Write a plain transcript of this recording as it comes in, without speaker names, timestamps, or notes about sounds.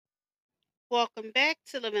Welcome back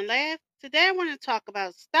to Live and Laugh. Today I want to talk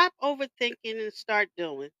about stop overthinking and start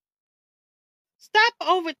doing. Stop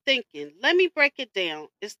overthinking. Let me break it down.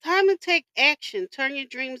 It's time to take action, turn your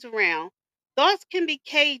dreams around. Thoughts can be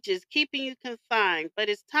cages keeping you confined, but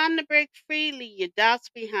it's time to break free, leave your doubts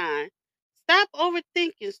behind. Stop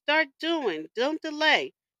overthinking, start doing, don't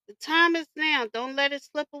delay. The time is now, don't let it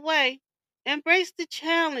slip away. Embrace the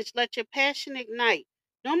challenge, let your passion ignite.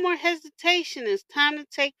 No more hesitation, it's time to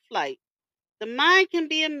take flight. The mind can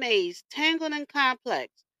be amazed, tangled, and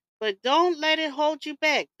complex, but don't let it hold you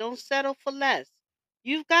back. Don't settle for less.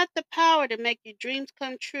 You've got the power to make your dreams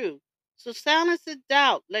come true. So silence the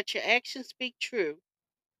doubt, let your actions speak true.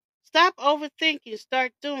 Stop overthinking,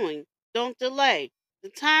 start doing. Don't delay. The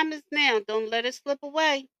time is now, don't let it slip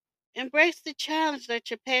away. Embrace the challenge,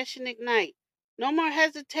 let your passion ignite. No more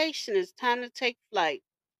hesitation, it's time to take flight.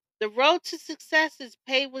 The road to success is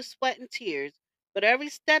paved with sweat and tears, but every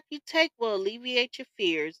step you take will alleviate your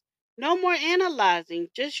fears. No more analyzing,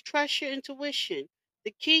 just trust your intuition.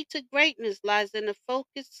 The key to greatness lies in the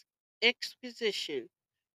focused exposition.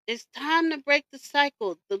 It's time to break the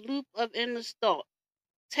cycle, the loop of endless thought.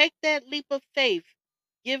 Take that leap of faith,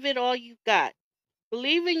 give it all you got.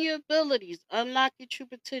 Believe in your abilities, unlock your true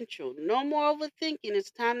potential. No more overthinking,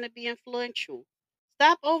 it's time to be influential.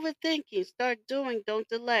 Stop overthinking, start doing, don't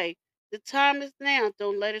delay. The time is now,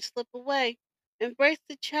 don't let it slip away. Embrace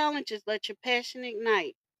the challenges, let your passion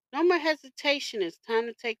ignite. No more hesitation, it's time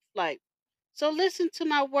to take flight. So listen to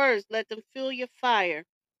my words, let them fuel your fire.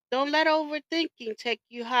 Don't let overthinking take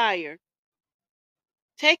you higher.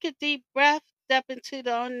 Take a deep breath, step into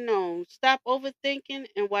the unknown. Stop overthinking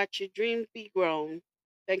and watch your dreams be grown.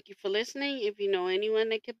 Thank you for listening. If you know anyone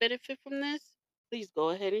that could benefit from this, please go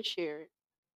ahead and share it.